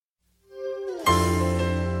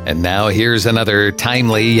And now here's another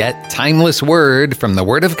timely yet timeless word from the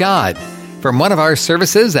Word of God from one of our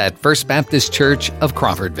services at First Baptist Church of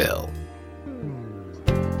Crawfordville.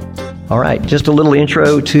 All right, just a little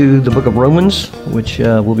intro to the book of Romans, which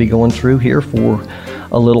we'll be going through here for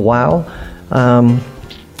a little while. I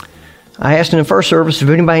asked in the first service if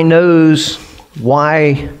anybody knows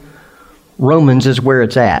why Romans is where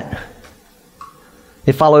it's at.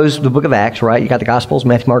 It follows the book of Acts, right? You got the Gospels,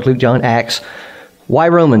 Matthew, Mark, Luke, John, Acts. Why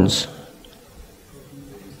Romans?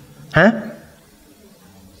 Huh?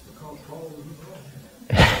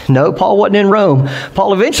 No, Paul wasn't in Rome.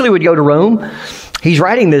 Paul eventually would go to Rome. He's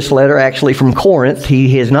writing this letter actually from Corinth.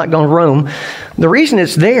 He has not gone to Rome. The reason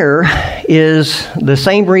it's there is the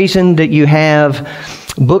same reason that you have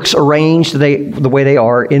books arranged the way they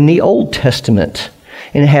are in the Old Testament.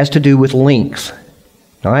 And it has to do with length.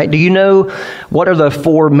 All right. Do you know what are the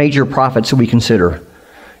four major prophets that we consider?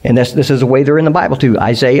 And this is the way they're in the Bible too.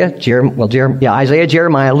 Isaiah,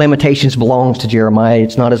 Jeremiah, Lamentations belongs to Jeremiah.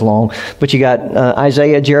 It's not as long. But you got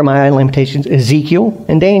Isaiah, Jeremiah, Lamentations, Ezekiel,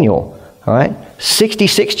 and Daniel. All right.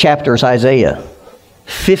 66 chapters Isaiah.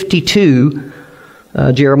 52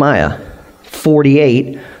 Jeremiah.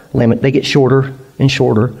 48 They get shorter and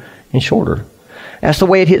shorter and shorter. That's the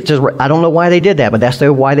way it hits. I don't know why they did that, but that's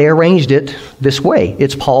why they arranged it this way.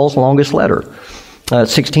 It's Paul's longest letter.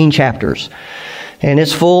 16 chapters. And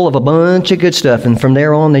it's full of a bunch of good stuff. And from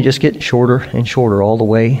there on, they just get shorter and shorter all the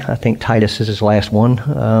way. I think Titus is his last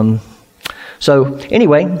one. So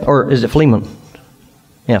anyway, or is it Philemon?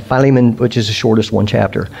 Yeah, Philemon, which is the shortest one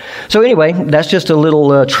chapter. So anyway, that's just a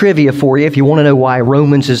little trivia for you. If you want to know why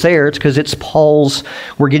Romans is there, it's because it's Paul's.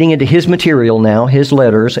 We're getting into his material now, his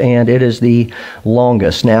letters, and it is the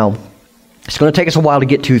longest. Now, it's going to take us a while to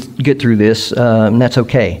get through this, and that's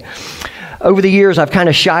okay. Over the years, I've kind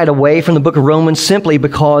of shied away from the book of Romans simply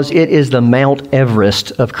because it is the Mount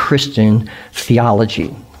Everest of Christian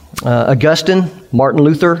theology. Augustine, Martin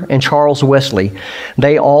Luther, and Charles Wesley,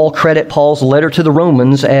 they all credit Paul's letter to the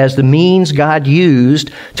Romans as the means God used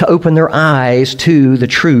to open their eyes to the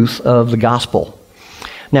truth of the gospel.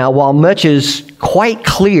 Now, while much is quite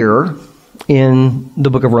clear in the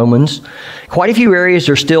book of Romans, quite a few areas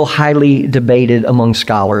are still highly debated among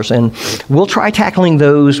scholars, and we'll try tackling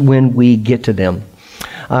those when we get to them.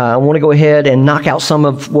 I want to go ahead and knock out some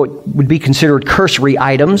of what would be considered cursory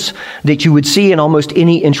items that you would see in almost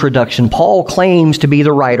any introduction. Paul claims to be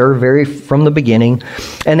the writer from the beginning,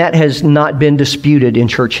 and that has not been disputed in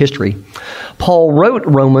church history. Paul wrote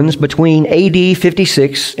Romans between AD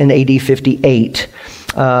 56 and AD 58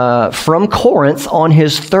 from Corinth on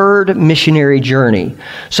his third missionary journey.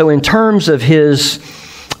 So in terms of his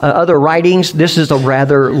other writings, this is a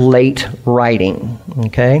rather late writing,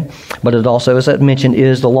 okay? But it also, as I mentioned,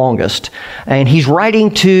 is the longest. And he's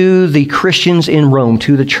writing to the Christians in Rome,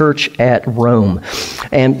 to the church at Rome.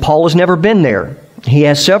 And Paul has never been there. He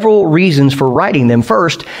has several reasons for writing them.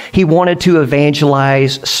 First, he wanted to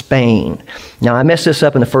evangelize Spain. Now, I messed this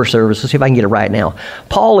up in the first service. Let's see if I can get it right now.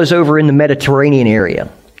 Paul is over in the Mediterranean area.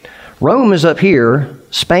 Rome is up here.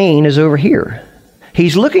 Spain is over here.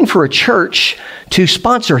 He's looking for a church to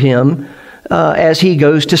sponsor him as he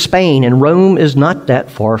goes to Spain. And Rome is not that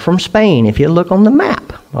far from Spain, if you look on the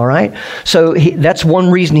map. All right? So that's one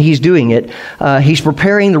reason he's doing it. He's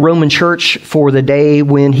preparing the Roman church for the day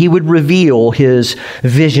when he would reveal his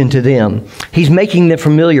vision to them. He's making them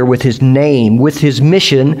familiar with his name, with his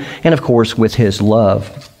mission, and of course, with his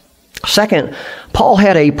love. Second, Paul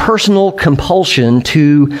had a personal compulsion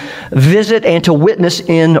to visit and to witness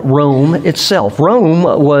in Rome itself. Rome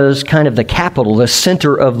was kind of the capital, the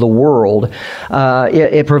center of the world.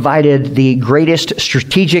 It provided the greatest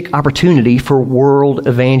strategic opportunity for world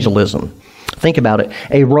evangelism. Think about it.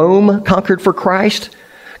 A Rome conquered for Christ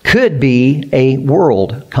could be a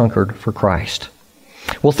world conquered for Christ.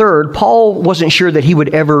 Well, third, Paul wasn't sure that he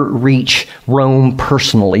would ever reach Rome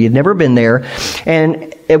personally. He had never been there.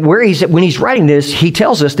 And when he's writing this, he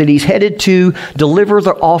tells us that he's headed to deliver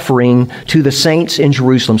the offering to the saints in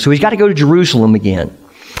Jerusalem. So he's got to go to Jerusalem again.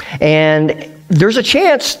 And there's a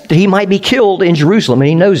chance that he might be killed in Jerusalem, and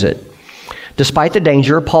he knows it. Despite the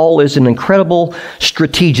danger, Paul is an incredible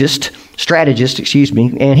strategist,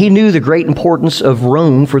 and he knew the great importance of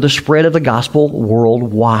Rome for the spread of the gospel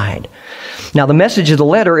worldwide. Now, the message of the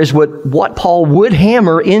letter is what Paul would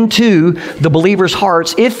hammer into the believers'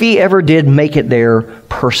 hearts if he ever did make it there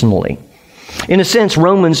personally. In a sense,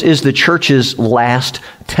 Romans is the church's last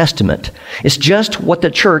testament. It's just what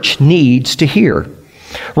the church needs to hear.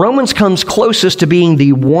 Romans comes closest to being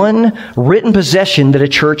the one written possession that a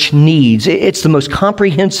church needs. It's the most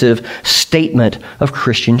comprehensive statement of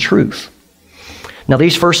Christian truth. Now,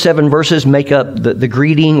 these first 7 verses make up the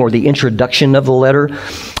greeting or the introduction of the letter.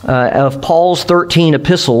 Of Paul's 13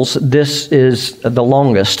 epistles, this is the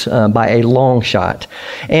longest by a long shot.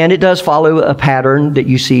 And it does follow a pattern that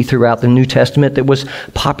you see throughout the New Testament that was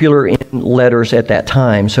popular in letters at that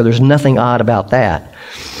time. So there's nothing odd about that.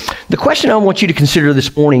 The question I want you to consider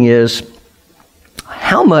this morning is,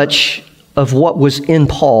 how much of what was in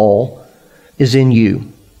Paul is in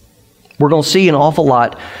you? We're going to see an awful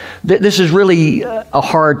lot. This is really a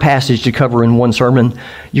hard passage to cover in one sermon.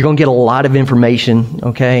 You're going to get a lot of information,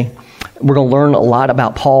 okay? We're going to learn a lot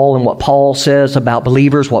about Paul and what Paul says about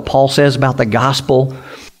believers, what Paul says about the gospel.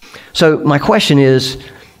 So my question is,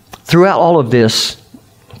 throughout all of this,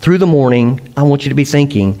 through the morning, I want you to be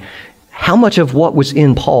thinking, how much of what was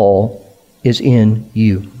in Paul is in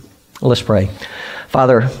you? Let's pray.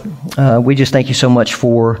 Father, we just thank you so much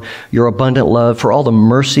for your abundant love, for all the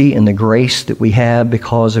mercy and the grace that we have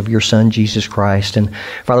because of your Son, Jesus Christ. And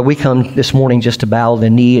Father, we come this morning just to bow the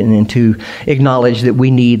knee and to acknowledge that we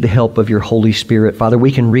need the help of your Holy Spirit. Father,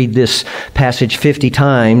 we can read this passage 50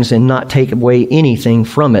 times and not take away anything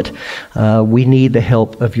from it. We need the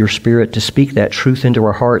help of your Spirit to speak that truth into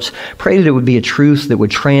our hearts. Pray that it would be a truth that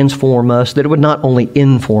would transform us, that it would not only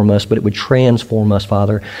inform us, but it would transform us,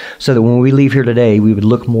 Father, so that when we leave here today, we would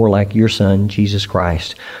look more like your Son, Jesus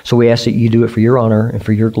Christ. So we ask that you do it for your honor and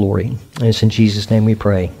for your glory. And it's in Jesus' name we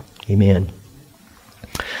pray. Amen.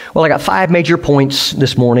 Well, I got 5 major points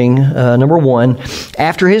this morning. Number 1,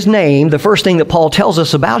 after his name, the first thing that Paul tells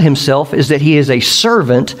us about himself is that he is a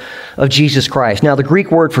servant of Jesus Christ. Now, the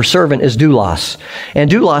Greek word for servant is doulos,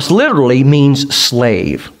 and doulos literally means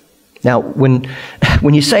slave. Now, when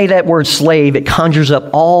you say that word slave, it conjures up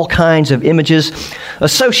all kinds of images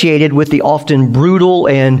associated with the often brutal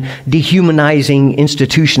and dehumanizing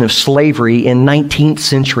institution of slavery in 19th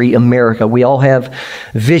century America. We all have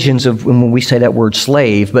visions of when we say that word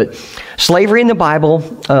slave, but slavery in the Bible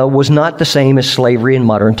was not the same as slavery in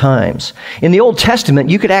modern times. In the Old Testament,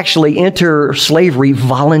 you could actually enter slavery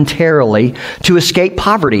voluntarily to escape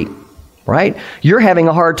poverty. Right? You're having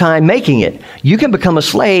a hard time making it. You can become a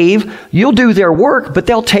slave. You'll do their work, but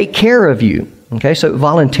they'll take care of you. Okay, so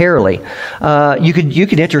voluntarily. You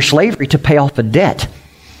could enter slavery to pay off a debt.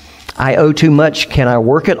 I owe too much. Can I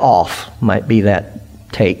work it off? Might be that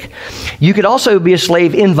take. You could also be a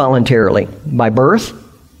slave involuntarily, by birth,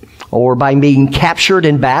 or by being captured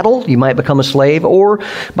in battle. You might become a slave, or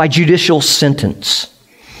by judicial sentence.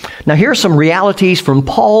 Now, here are some realities from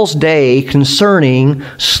Paul's day concerning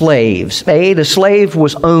slaves. The slave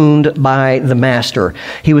was owned by the master.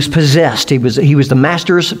 He was possessed. He was the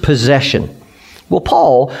master's possession. Well,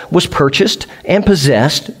 Paul was purchased and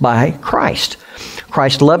possessed by Christ.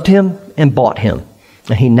 Christ loved him and bought him,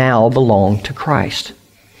 and he now belonged to Christ.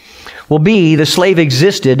 Well, B, the slave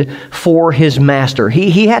existed for his master.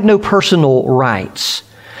 He had no personal rights.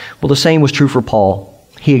 Well, the same was true for Paul.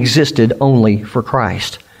 He existed only for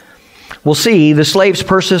Christ. Well, C, the slave's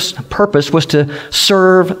purpose was to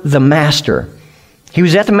serve the master. He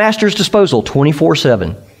was at the master's disposal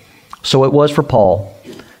 24/7. So it was for Paul.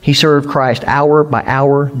 He served Christ hour by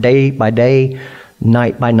hour, day by day,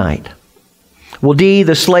 night by night. Well, D,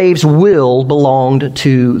 the slave's will belonged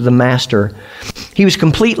to the master. He was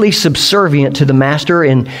completely subservient to the master,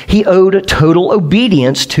 and he owed total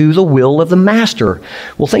obedience to the will of the master.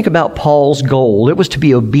 Well, think about Paul's goal. It was to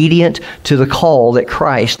be obedient to the call that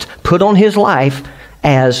Christ put on his life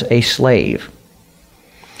as a slave.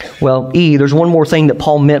 Well, E, there's one more thing that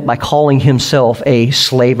Paul meant by calling himself a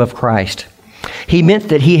slave of Christ. He meant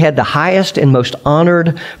that he had the highest and most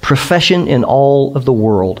honored profession in all of the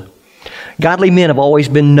world. Godly men have always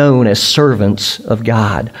been known as servants of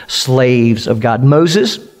God, slaves of God.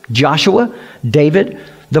 Moses, Joshua, David,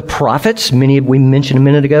 the prophets, many we mentioned a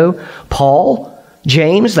minute ago, Paul,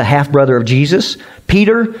 James, the half-brother of Jesus,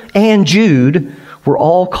 Peter, and Jude were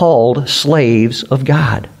all called slaves of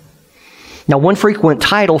God. Now, one frequent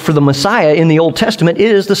title for the Messiah in the Old Testament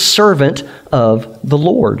is the servant of the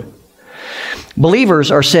Lord. Believers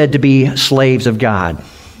are said to be slaves of God.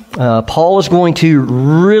 Paul is going to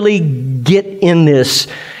really get in this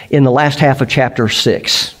in the last half of chapter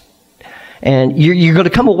 6. And you're going to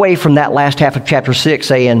come away from that last half of chapter 6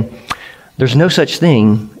 saying, there's no such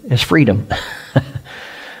thing as freedom.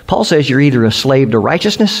 Paul says you're either a slave to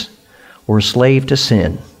righteousness or a slave to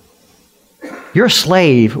sin. You're a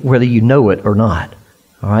slave whether you know it or not.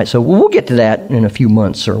 All right, so we'll get to that in a few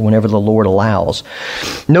months or whenever the Lord allows.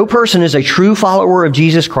 No person is a true follower of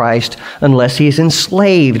Jesus Christ unless he is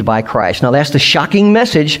enslaved by Christ. Now, that's the shocking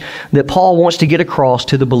message that Paul wants to get across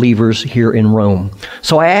to the believers here in Rome.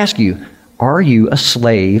 So I ask you, Are you a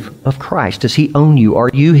slave of Christ? Does he own you? Are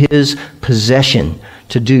you his possession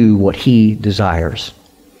to do what he desires?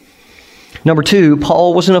 Number 2,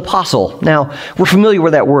 Paul was an apostle. Now, we're familiar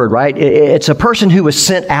with that word, right? It's a person who is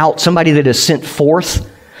sent out, somebody that is sent forth.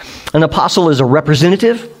 An apostle is a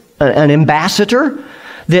representative, an ambassador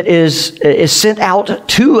that is sent out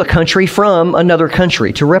to a country from another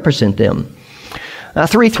country to represent them.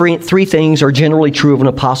 Three things are generally true of an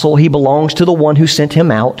apostle. He belongs to the one who sent him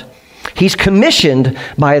out. He's commissioned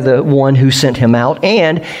by the one who sent him out,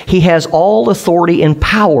 and he has all authority and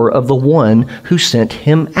power of the one who sent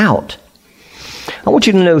him out. I want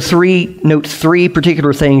you to note three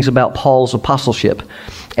particular things about Paul's apostleship.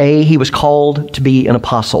 A, he was called to be an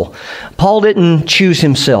apostle. Paul didn't choose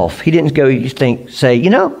himself. He didn't say,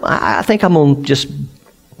 I think I'm going to just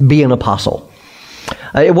be an apostle.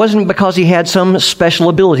 It wasn't because he had some special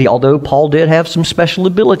ability, although Paul did have some special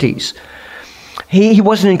abilities. He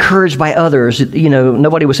wasn't encouraged by others.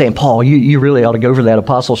 Nobody was saying, Paul, you really ought to go for that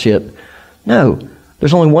apostleship. No,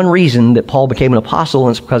 there's only one reason that Paul became an apostle,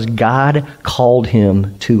 and it's because God called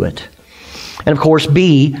him to it. And of course,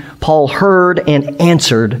 B, Paul heard and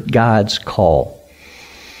answered God's call.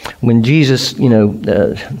 When Jesus,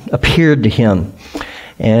 appeared to him,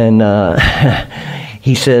 and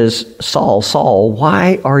he says, Saul, Saul,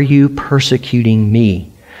 why are you persecuting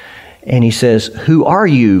me? And he says, who are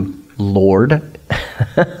you, Lord?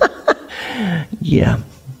 Yeah,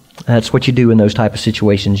 that's what you do in those type of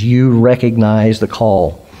situations. You recognize the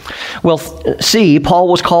call. Well, C, Paul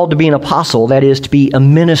was called to be an apostle, that is, to be a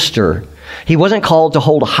minister. He wasn't called to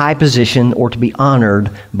hold a high position or to be honored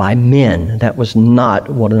by men. That was not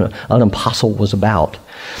what an apostle was about.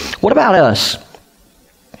 What about us?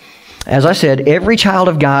 As I said, every child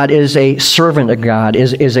of God is a servant of God,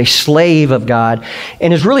 is a slave of God,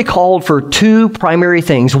 and is really called for 2 primary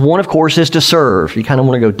things. One, of course, is to serve. You kind of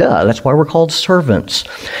want to go, duh, that's why we're called servants.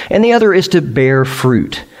 And the other is to bear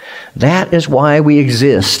fruit. That is why we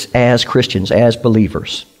exist as Christians, as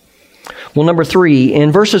believers. Well, number 3,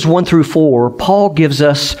 in verses 1 through 4, Paul gives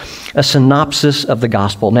us a synopsis of the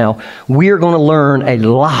gospel. Now, we're going to learn a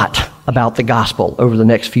lot about the gospel over the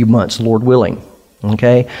next few months, Lord willing.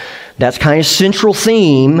 Okay? That's kind of central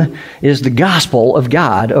theme is the gospel of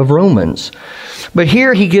God of Romans. But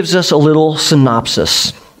here he gives us a little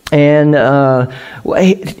synopsis. And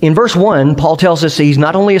in verse 1, Paul tells us that he's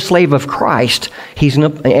not only a slave of Christ, he's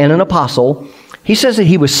an apostle. He says that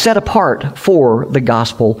he was set apart for the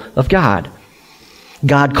gospel of God.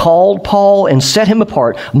 God called Paul and set him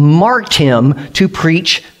apart, marked him to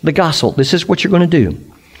preach the gospel. This is what you're going to do.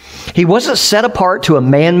 He wasn't set apart to a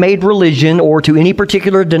man-made religion or to any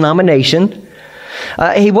particular denomination.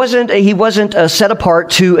 He wasn't set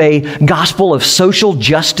apart to a gospel of social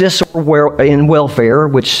justice or in welfare,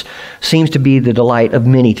 which seems to be the delight of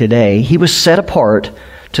many today. He was set apart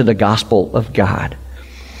to the gospel of God.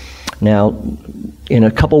 Now, in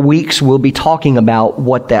a couple weeks, we'll be talking about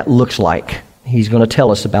what that looks like. He's going to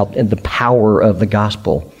tell us about the power of the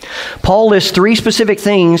gospel. Paul lists 3 specific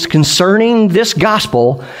things concerning this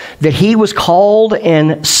gospel that he was called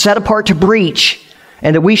and set apart to preach,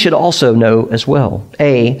 and that we should also know as well.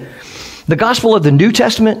 A, the gospel of the New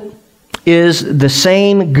Testament is the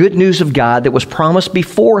same good news of God that was promised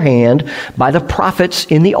beforehand by the prophets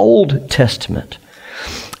in the Old Testament.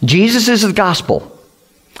 Jesus is the gospel,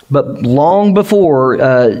 but long before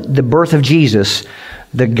the birth of Jesus,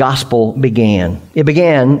 the gospel began. It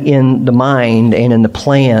began in the mind and in the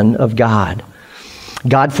plan of God.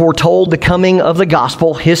 God foretold the coming of the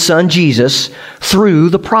gospel, his son Jesus, through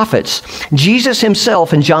the prophets. Jesus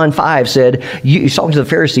himself in John 5 said, he's talking to the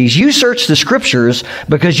Pharisees, you search the scriptures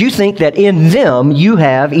because you think that in them you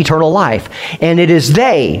have eternal life. And it is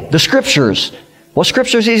they, the scriptures. What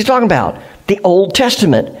scriptures is he talking about? The Old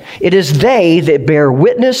Testament. It is they that bear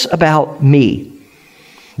witness about me.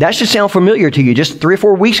 That should sound familiar to you. Just 3 or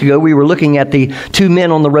 4 weeks ago, we were looking at the 2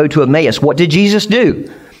 men on the road to Emmaus. What did Jesus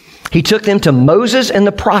do? He took them to Moses and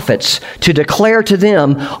the prophets to declare to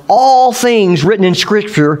them all things written in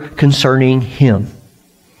Scripture concerning him.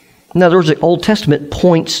 In other words, the Old Testament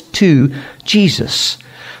points to Jesus.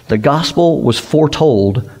 The gospel was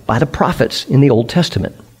foretold by the prophets in the Old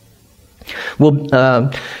Testament.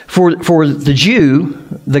 Well, for the Jew,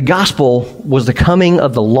 the gospel was the coming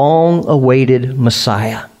of the long-awaited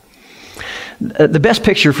Messiah. The best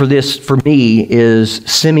picture for this, for me, is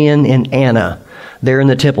Simeon and Anna. They're in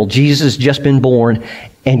the temple. Jesus has just been born,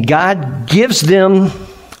 and God gives them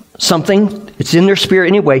something. It's in their spirit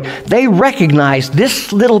anyway. They recognize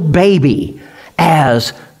this little baby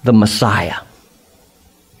as the Messiah.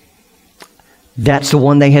 That's the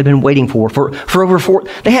one they had been waiting for over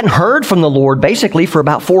they hadn't heard from the Lord basically for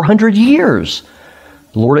about 400 years.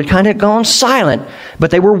 The Lord had kind of gone silent,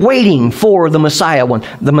 but they were waiting for the Messiah,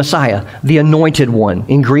 the anointed one.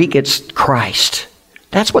 In Greek, it's Christ.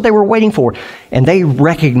 That's what they were waiting for. And they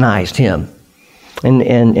recognized him.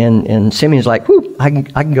 And Simeon's like, whew, I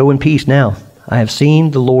can go in peace now. I have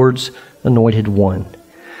seen the Lord's anointed one.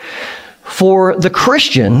 For the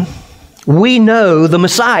Christian, we know the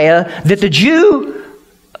Messiah that the Jew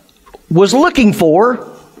was looking for.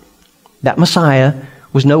 That Messiah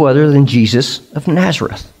was no other than Jesus of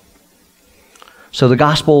Nazareth. So the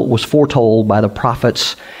gospel was foretold by the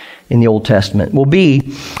prophets in the Old Testament. Well, B,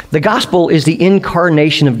 the gospel is the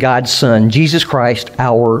incarnation of God's Son, Jesus Christ,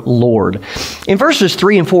 our Lord. In verses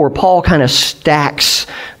 3 and 4, Paul kind of stacks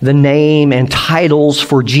the name and titles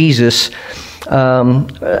for Jesus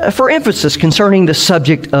for emphasis concerning the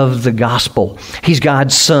subject of the gospel. He's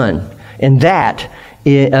God's Son, and that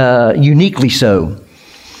uniquely so.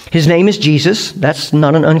 His name is Jesus. That's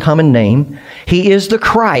not an uncommon name. He is the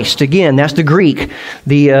Christ. Again, that's the Greek.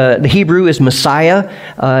 The Hebrew is Messiah,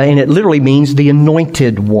 and it literally means the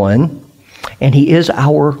anointed one. And he is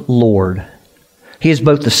our Lord. He is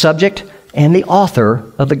both the subject and the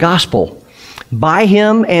author of the gospel. By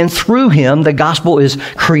him and through him, the gospel is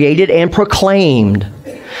created and proclaimed.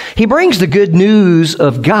 He brings the good news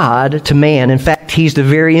of God to man. In fact, he's the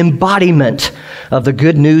very embodiment of the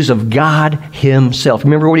good news of God himself.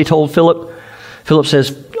 Remember what he told Philip? Philip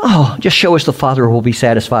says, oh, just show us the Father, we'll be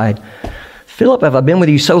satisfied. Philip, have I been with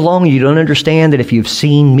you so long you don't understand that if you've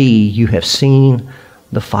seen me, you have seen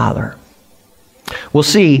the Father? We'll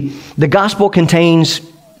see, the gospel contains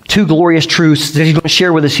two glorious truths that he's going to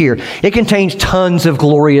share with us here. It contains tons of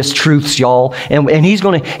glorious truths, y'all, and he's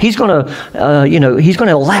going to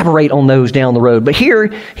elaborate on those down the road. But here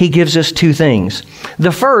he gives us two things.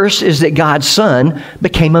 The first is that God's Son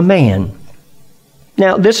became a man.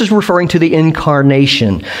 Now, this is referring to the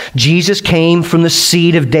incarnation. Jesus came from the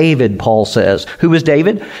seed of David, Paul says. Who was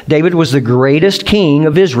David? David was the greatest king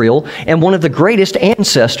of Israel and one of the greatest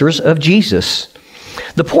ancestors of Jesus.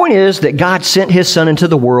 The point is that God sent his Son into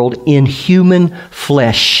the world in human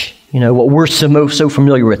flesh. You know, what we're so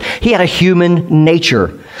familiar with. He had a human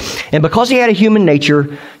nature. And because he had a human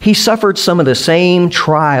nature, he suffered some of the same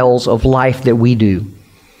trials of life that we do.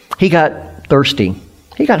 He got thirsty.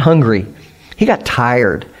 He got hungry. He got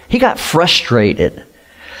tired. He got frustrated.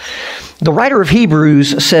 The writer of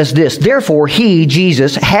Hebrews says this, therefore he,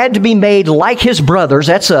 Jesus, had to be made like his brothers,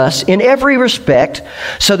 that's us, in every respect,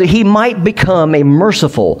 so that he might become a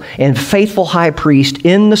merciful and faithful high priest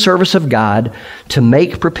in the service of God to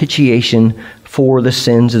make propitiation for the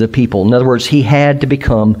sins of the people. In other words, he had to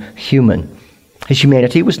become human. His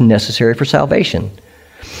humanity was necessary for salvation.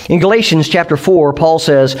 In Galatians chapter 4, Paul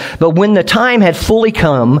says, but when the time had fully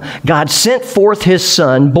come, God sent forth his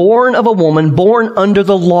Son, born of a woman, born under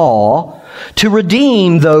the law, to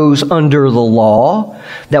redeem those under the law,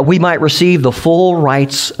 that we might receive the full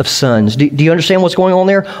rights of sons. Do you understand what's going on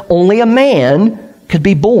there? Only a man could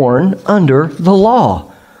be born under the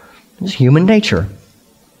law. It's human nature.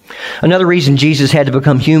 Another reason Jesus had to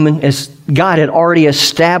become human is God had already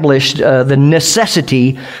established the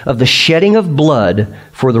necessity of the shedding of blood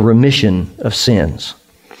for the remission of sins.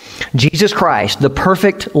 Jesus Christ, the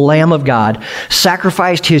perfect Lamb of God,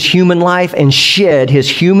 sacrificed his human life and shed his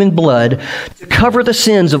human blood to cover the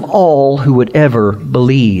sins of all who would ever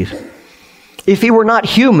believe. If he were not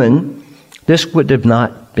human, this would have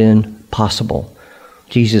not been possible.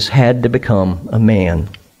 Jesus had to become a man.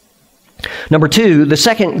 Number two, the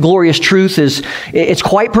second glorious truth it's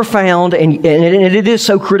quite profound and it is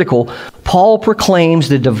so critical. Paul proclaims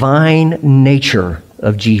the divine nature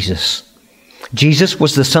of Jesus. Jesus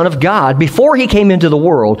was the Son of God before he came into the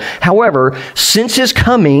world. However, since his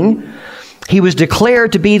coming, he was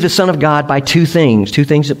declared to be the Son of God by two things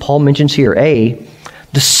that Paul mentions here. A,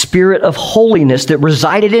 the Spirit of holiness that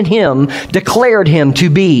resided in him declared him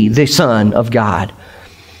to be the Son of God.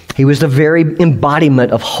 He was the very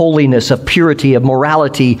embodiment of holiness, of purity, of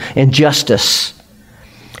morality, and justice.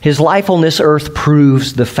 His life on this earth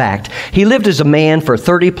proves the fact. He lived as a man for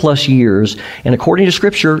 30 plus years, and according to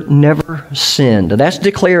Scripture, never sinned. That's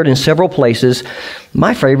declared in several places.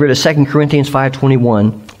 My favorite is 2 Corinthians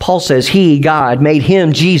 5:21. Paul says, he, God, made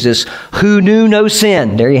him, Jesus, who knew no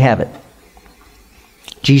sin. There you have it.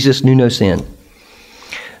 Jesus knew no sin.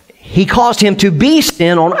 He caused him to be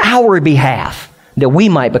sin on our behalf, that we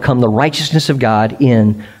might become the righteousness of God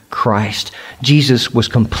in Christ. Jesus was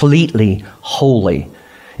completely holy,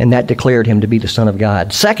 and that declared him to be the Son of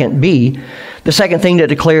God. Second, B, the second thing that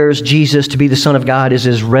declares Jesus to be the Son of God is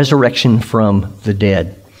his resurrection from the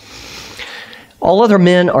dead. All other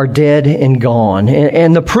men are dead and gone.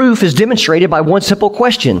 And the proof is demonstrated by one simple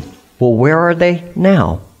question. Well, where are they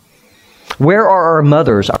now? Where are our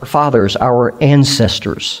mothers, our fathers, our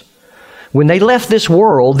ancestors? When they left this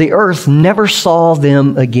world, the earth never saw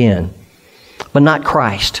them again. But not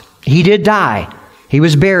Christ. He did die. He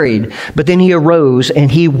was buried, but then he arose and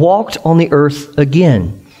he walked on the earth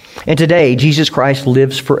again. And today, Jesus Christ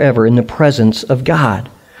lives forever in the presence of God.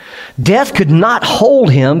 Death could not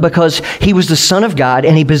hold him because he was the Son of God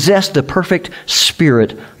and he possessed the perfect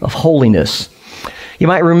spirit of holiness. You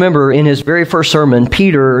might remember in his very first sermon,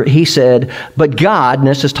 Peter, he said, but God, and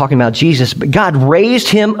this is talking about Jesus, but God raised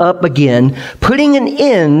him up again, putting an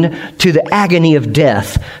end to the agony of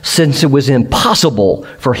death, since it was impossible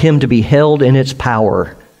for him to be held in its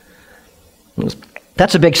power.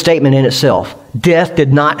 That's a big statement in itself. Death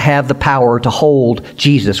did not have the power to hold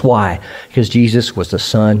Jesus. Why? Because Jesus was the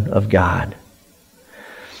Son of God.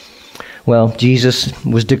 Well, Jesus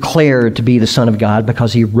was declared to be the Son of God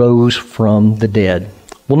because he rose from the dead.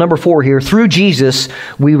 Well, number 4 here, through Jesus,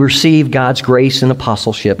 we receive God's grace and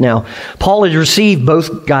apostleship. Now, Paul has received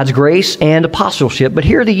both God's grace and apostleship, but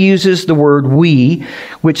here he uses the word we,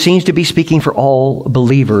 which seems to be speaking for all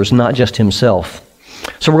believers, not just himself.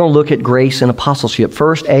 So we're going to look at grace and apostleship.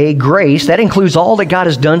 First, grace, that includes all that God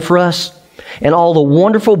has done for us and all the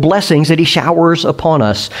wonderful blessings that he showers upon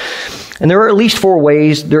us. And there are at least 4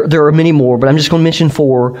 ways, there are many more, but I'm just going to mention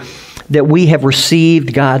 4, that we have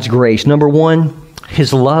received God's grace. Number 1,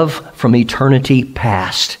 his love from eternity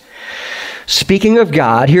past. Speaking of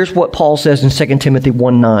God, here's what Paul says in 2 Timothy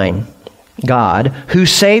 1:9. God, who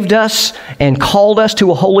saved us and called us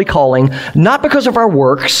to a holy calling, not because of our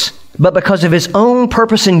works, but because of his own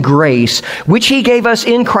purpose and grace, which he gave us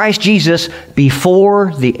in Christ Jesus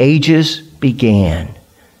before the ages began.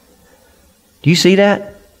 Do you see that?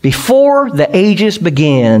 Before the ages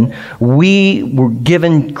began, we were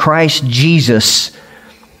given Christ Jesus,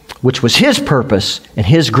 which was his purpose and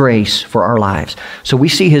his grace for our lives. So we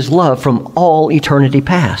see his love from all eternity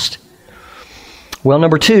past. Well,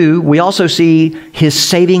 number 2, we also see his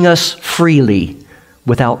saving us freely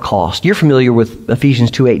without cost. You're familiar with Ephesians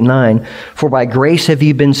 2:8-9. For by grace have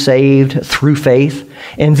you been saved through faith,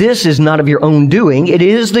 and this is not of your own doing. It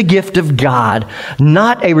is the gift of God,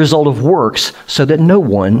 not a result of works, so that no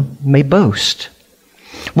one may boast.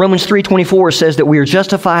 Romans 3:24 says that we are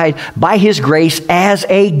justified by his grace as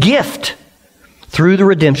a gift through the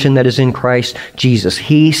redemption that is in Christ Jesus.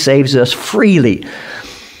 He saves us freely.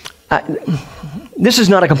 This is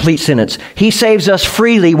not a complete sentence. He saves us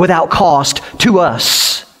freely without cost to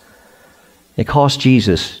us. It cost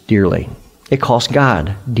Jesus dearly. It cost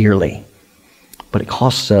God dearly. But it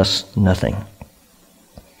costs us nothing.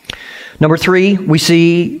 Number 3, we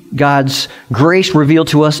see God's grace revealed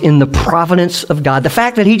to us in the providence of God. The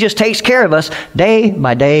fact that he just takes care of us day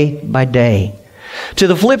by day by day. To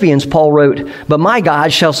the Philippians, Paul wrote, But my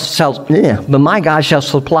God shall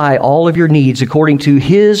supply all of your needs according to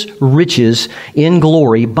his riches in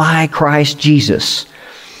glory by Christ Jesus.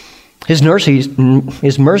 His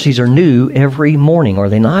mercies are new every morning, are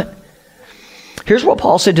they not? Here's what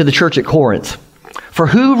Paul said to the church at Corinth. For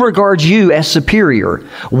who regards you as superior?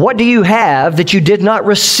 What do you have that you did not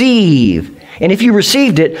receive? And if you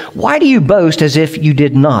received it, why do you boast as if you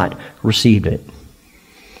did not receive it?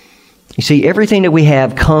 You see, everything that we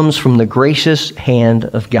have comes from the gracious hand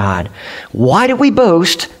of God. Why do we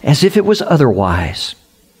boast as if it was otherwise?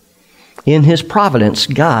 In his providence,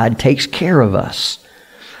 God takes care of us.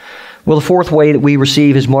 Well, the 4th way that we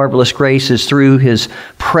receive his marvelous grace is through his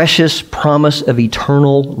precious promise of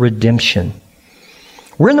eternal redemption.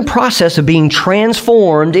 We're in the process of being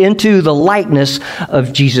transformed into the likeness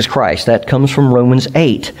of Jesus Christ. That comes from Romans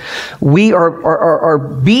 8. We are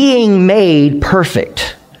being made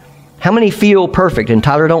perfect. How many feel perfect? And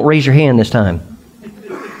Tyler, don't raise your hand this time.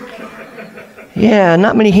 Yeah,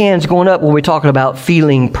 not many hands going up when we're talking about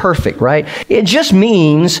feeling perfect, right? It just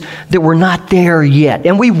means that we're not there yet,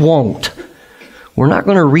 and we won't. We're not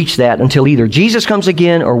going to reach that until either Jesus comes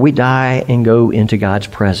again or we die and go into God's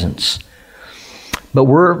presence. But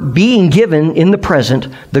we're being given in the present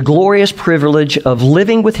the glorious privilege of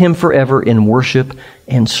living with him forever in worship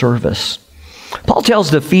and service. Paul tells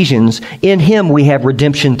the Ephesians, in him we have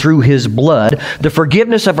redemption through his blood, the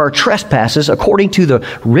forgiveness of our trespasses according to the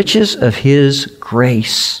riches of his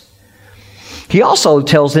grace. He also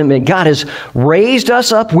tells them that God has raised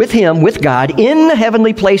us up with him, with God, in the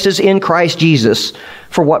heavenly places in Christ Jesus.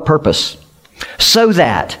 For what purpose? So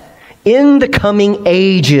that in the coming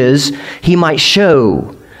ages he might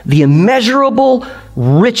show the immeasurable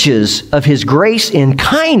riches of his grace and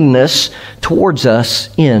kindness towards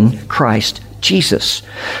us in Christ Jesus.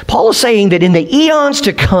 Paul is saying that in the eons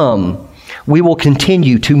to come, we will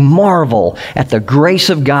continue to marvel at the grace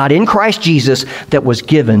of God in Christ Jesus that was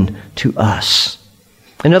given to us.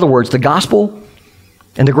 In other words, the gospel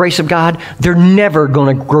and the grace of God, they're never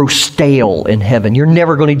going to grow stale in heaven. You're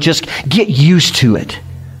never going to just get used to it.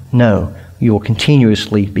 No, you will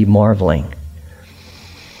continuously be marveling.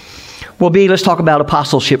 Well, B, let's talk about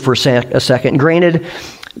apostleship for a second. Granted,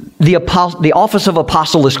 the office of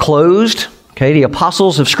apostle is closed. Okay, the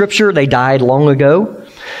apostles of Scripture, they died long ago.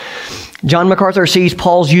 John MacArthur sees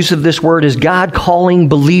Paul's use of this word as God calling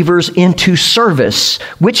believers into service,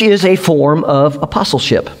 which is a form of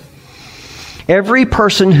apostleship. Every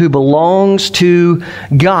person who belongs to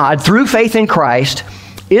God through faith in Christ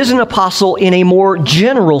is an apostle in a more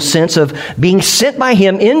general sense of being sent by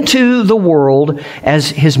Him into the world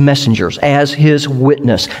as His messengers, as His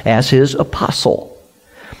witness, as His apostle.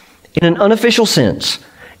 In an unofficial sense,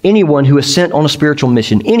 anyone who is sent on a spiritual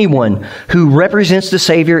mission, anyone who represents the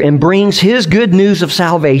Savior and brings His good news of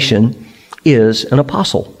salvation is an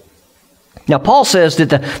apostle. Now, Paul says that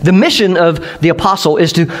the mission of the apostle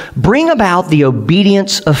is to bring about the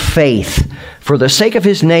obedience of faith for the sake of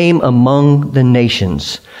His name among the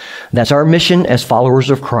nations. That's our mission as followers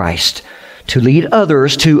of Christ, to lead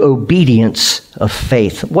others to obedience of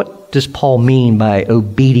faith. What does Paul mean by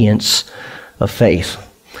obedience of faith?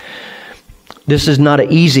 This is not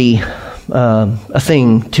an easy a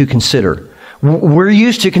thing to consider. We're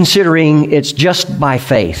used to considering it's just by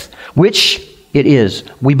faith, which it is.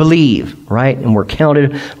 We believe, right? And we're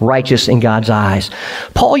counted righteous in God's eyes.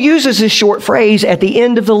 Paul uses this short phrase at the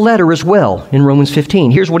end of the letter as well in Romans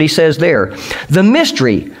 15. Here's what he says there. The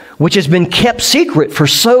mystery, which has been kept secret for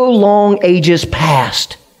so long ages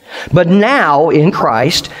past, but now in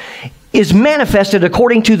Christ is manifested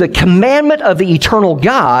according to the commandment of the eternal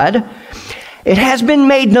God. It has been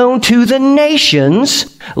made known to the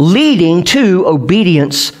nations, leading to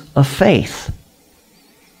obedience of faith.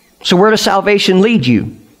 So where does salvation lead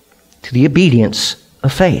you? To the obedience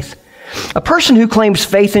of faith. A person who claims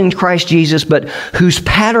faith in Christ Jesus, but whose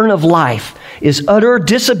pattern of life is utter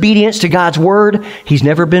disobedience to God's word, he's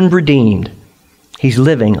never been redeemed. He's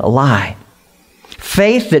living a lie.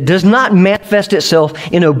 Faith that does not manifest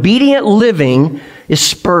itself in obedient living is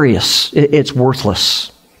spurious. It's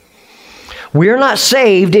worthless. We are not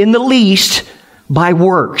saved in the least by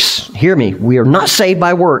works. Hear me. We are not saved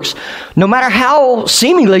by works, no matter how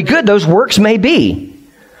seemingly good those works may be.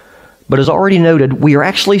 But as already noted, we are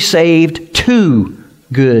actually saved to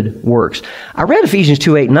good works. I read Ephesians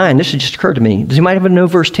 2:8-9. This just occurred to me. Does anybody know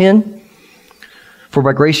verse 10? For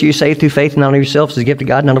by grace are you saved through faith, not of yourselves, as a gift of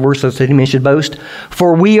God, not of works, so that any man should boast.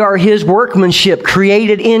 For we are His workmanship,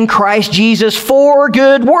 created in Christ Jesus for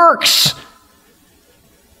good works,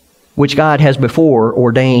 which God has before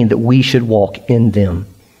ordained that we should walk in them.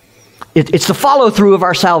 It's the follow-through of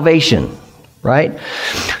our salvation, right?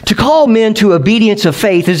 To call men to obedience of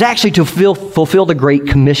faith is actually to fulfill the Great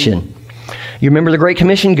Commission. You remember the Great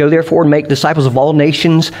Commission? Go therefore and make disciples of all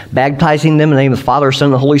nations, baptizing them in the name of the Father, Son,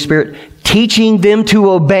 and the Holy Spirit, teaching them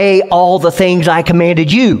to obey all the things I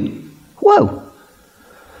commanded you. Whoa.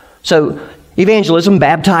 So evangelism,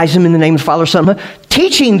 baptize them in the name of the Father, Son, and the Holy Spirit,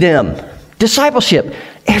 teaching them, discipleship,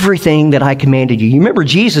 everything that I commanded you. You remember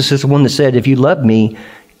Jesus is the one that said, if you love me,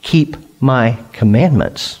 keep my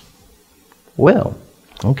commandments. Well,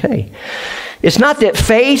 okay. It's not that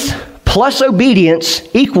faith plus obedience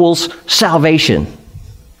equals salvation.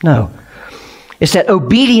 No. It's that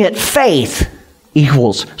obedient faith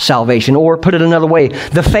equals salvation. Or put it another way,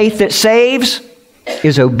 the faith that saves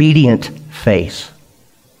is obedient faith.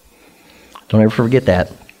 Don't ever forget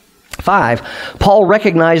that. 5, Paul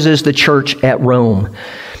recognizes the church at Rome.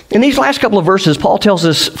 In these last couple of verses, Paul tells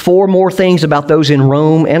us 4 more things about those in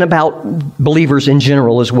Rome and about believers in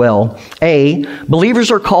general as well. A, believers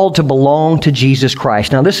are called to belong to Jesus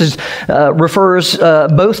Christ. Now, this refers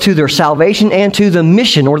both to their salvation and to the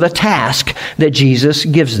mission or the task that Jesus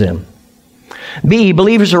gives them. B,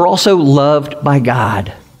 believers are also loved by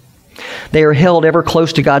God. They are held ever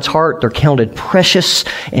close to God's heart. They're counted precious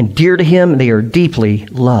and dear to Him. They are deeply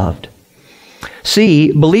loved.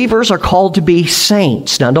 C, believers are called to be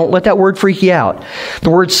saints. Now, don't let that word freak you out. The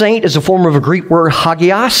word saint is a form of a Greek word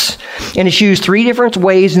hagios, and it's used 3 different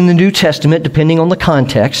ways in the New Testament, depending on the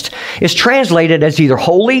context. It's translated as either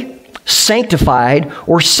holy, sanctified,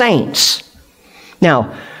 or saints.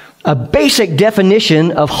 Now, a basic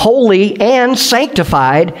definition of holy and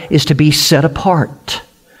sanctified is to be set apart.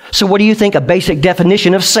 So what do you think a basic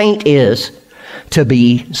definition of saint is? To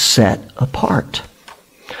be set apart.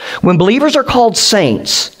 When believers are called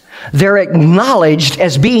saints, They're acknowledged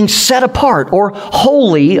as being set apart or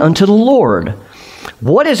holy unto the Lord.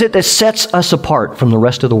 What is it that sets us apart from the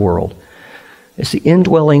rest of the world? It's the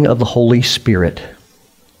indwelling of the Holy Spirit.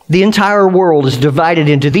 The entire world is divided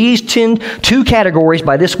into these two categories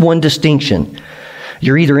by this one distinction.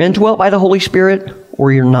 You're either indwelt by the Holy Spirit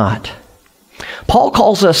or you're not. Paul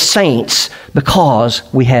calls us saints because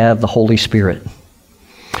we have the Holy Spirit.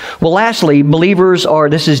 Well, lastly, believers are,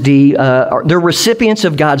 this is D, they're recipients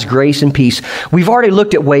of God's grace and peace. We've already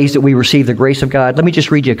looked at ways that we receive the grace of God. Let me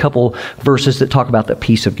just read you a couple verses that talk about the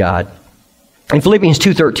peace of God. In Philippians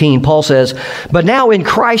 2:13, Paul says, "But now in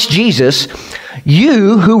Christ Jesus,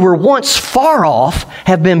 you who were once far off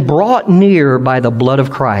have been brought near by the blood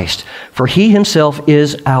of Christ, for he himself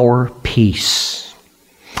is our peace."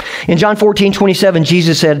 In John 14:27,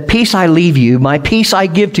 Jesus said, "Peace I leave you, my peace I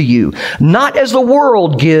give to you. Not as the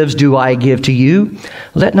world gives do I give to you.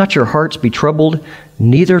 Let not your hearts be troubled,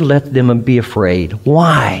 neither let them be afraid."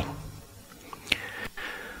 Why?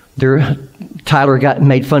 Tyler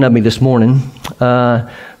made fun of me this morning.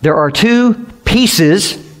 There are two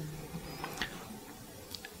pieces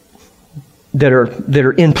that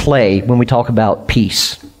are in play when we talk about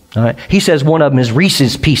peace. All right? He says one of them is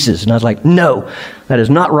Reese's Pieces. And I was like, no, that is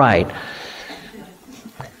not right.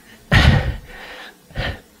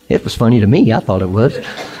 It was funny to me. I thought it was.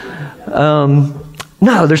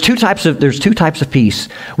 No, there's two types of peace.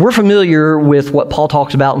 We're familiar with what Paul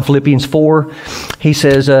talks about in Philippians 4. He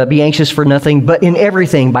says, "Be anxious for nothing, but in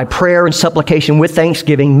everything, by prayer and supplication with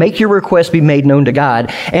thanksgiving, make your requests be made known to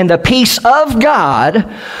God, and the peace of God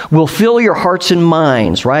will fill your hearts and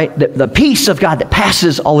minds," right? The peace of God that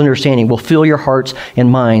passes all understanding will fill your hearts and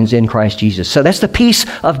minds in Christ Jesus. So that's the peace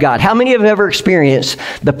of God. How many have ever experienced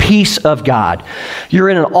the peace of God? You're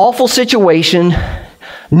in an awful situation.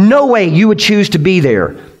 No way you would choose to be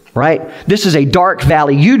there, right? This is a dark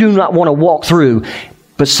valley you do not want to walk through,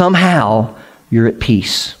 but somehow you're at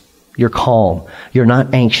peace. You're calm. You're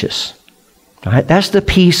not anxious. All right? That's the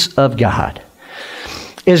peace of God.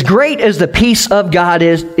 As great as the peace of God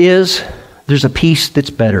is, there's a peace that's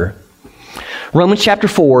better. Romans chapter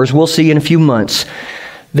 4, as we'll see in a few months,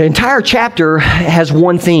 the entire chapter has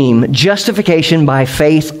one theme: justification by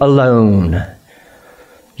faith alone.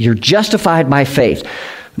 You're justified by faith.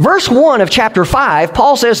 Verse 1 of chapter 5,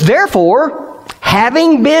 Paul says, "Therefore,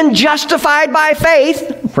 having been justified by faith,"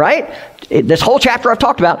 right? This whole chapter I've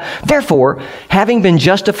talked about. "Therefore, having been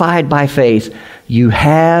justified by faith,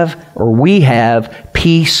 we have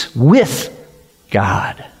peace with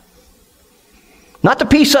God." Not the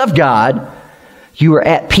peace of God. You are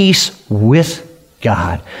at peace with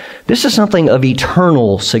God. This is something of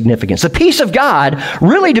eternal significance. The peace of God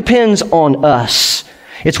really depends on us.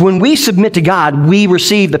 It's when we submit to God, we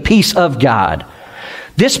receive the peace of God.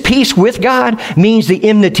 This peace with God means the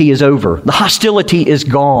enmity is over. The hostility is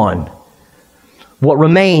gone. What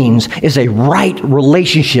remains is a right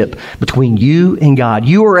relationship between you and God.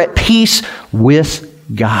 You are at peace with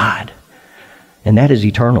God. And that is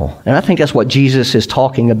eternal. And I think that's what Jesus is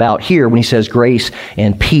talking about here when he says grace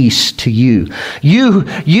and peace to you. You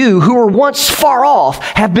who were once far off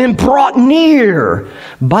have been brought near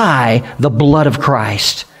by the blood of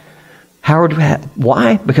Christ.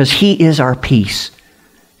 Why? Because he is our peace.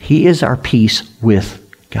 He is our peace with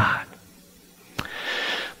God.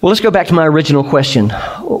 Well, let's go back to my original question.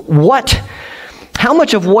 How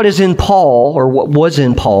much of what is in Paul, or what was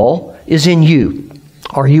in Paul, is in you?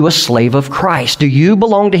 Are you a slave of Christ? Do you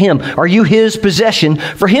belong to him? Are you his possession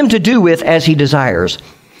for him to do with as he desires?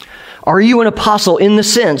 Are you an apostle in the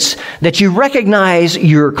sense that you recognize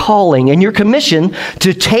your calling and your commission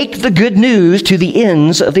to take the good news to the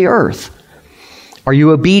ends of the earth? Are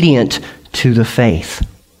you obedient to the faith?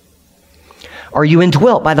 Are you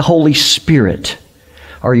indwelt by the Holy Spirit?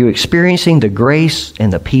 Are you experiencing the grace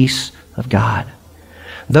and the peace of God?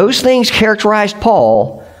 Those things characterized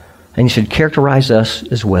Paul, and should characterize us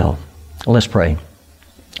as well. Let's pray.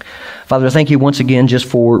 Father, thank you once again just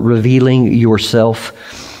for revealing yourself.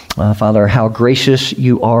 Father, how gracious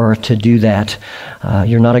you are to do that.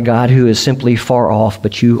 You're not a God who is simply far off,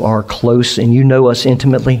 but you are close and you know us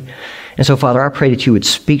intimately. And so, Father, I pray that you would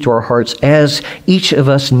speak to our hearts as each of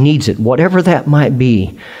us needs it, whatever that might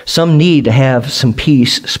be. Some need to have some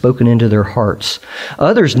peace spoken into their hearts.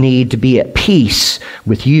 Others need to be at peace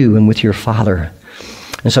with you and with your Father.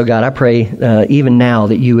 And so, God, I pray even now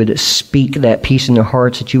that you would speak that peace in their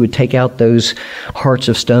hearts, that you would take out those hearts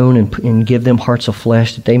of stone and give them hearts of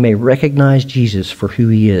flesh, that they may recognize Jesus for who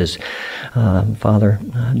he is. Father,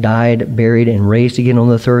 died, buried, and raised again on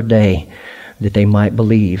the third day, that they might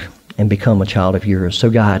believe and become a child of yours.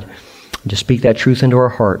 So, God, Just speak that truth into our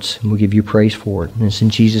hearts, and we'll give you praise for it. And it's in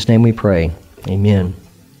Jesus' name we pray. Amen.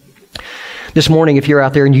 This morning, if you're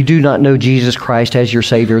out there and you do not know Jesus Christ as your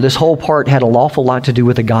Savior, this whole part had an awful lot to do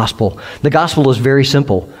with the gospel. The gospel is very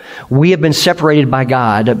simple. We have been separated by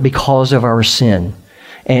God because of our sin.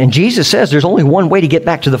 And Jesus says there's only one way to get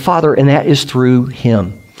back to the Father, and that is through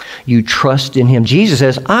Him. You trust in Him. Jesus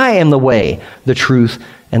says, I am the way, the truth,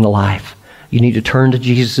 and the life. You need to turn to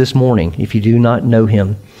Jesus this morning if you do not know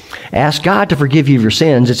Him. Ask God to forgive you of your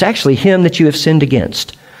sins. It's actually Him that you have sinned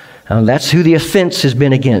against. That's who the offense has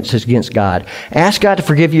been against, is against God. Ask God to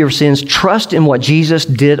forgive you your sins. Trust in what Jesus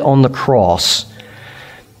did on the cross.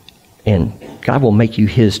 And God will make you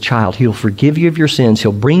His child. He'll forgive you of your sins.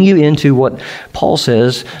 He'll bring you into what Paul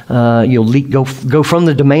says, you'll go from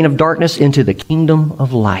the domain of darkness into the kingdom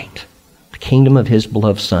of light, the kingdom of His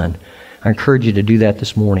beloved Son. I encourage you to do that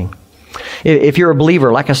this morning. If you're a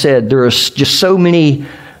believer, like I said, there are just so many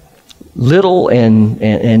little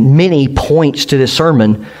and many points to this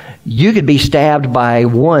sermon. You could be stabbed by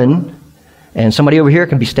one, and somebody over here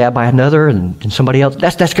can be stabbed by another, and somebody else.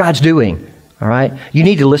 That's God's doing. All right? You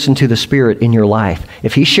need to listen to the Spirit in your life.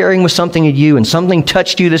 If He's sharing with something in you and something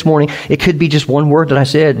touched you this morning, it could be just one word that I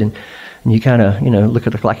said, and you kind of, look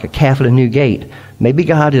at it like a calf at a new gate. Maybe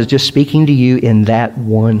God is just speaking to you in that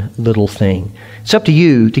one little thing. It's up to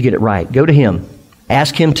you to get it right. Go to Him.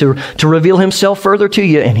 Ask Him to reveal Himself further to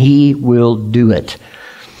you, and He will do it.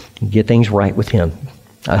 Get things right with Him.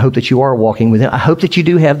 I hope that you are walking with Him. I hope that you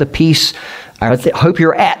do have the peace. I hope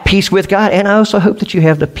you're at peace with God, and I also hope that you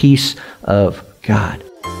have the peace of God.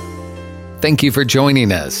 Thank you for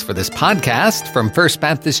joining us for this podcast from First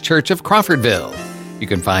Baptist Church of Crawfordville. You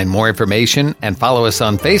can find more information and follow us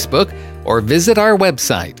on Facebook or visit our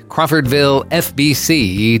website,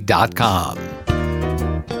 crawfordvillefbc.com.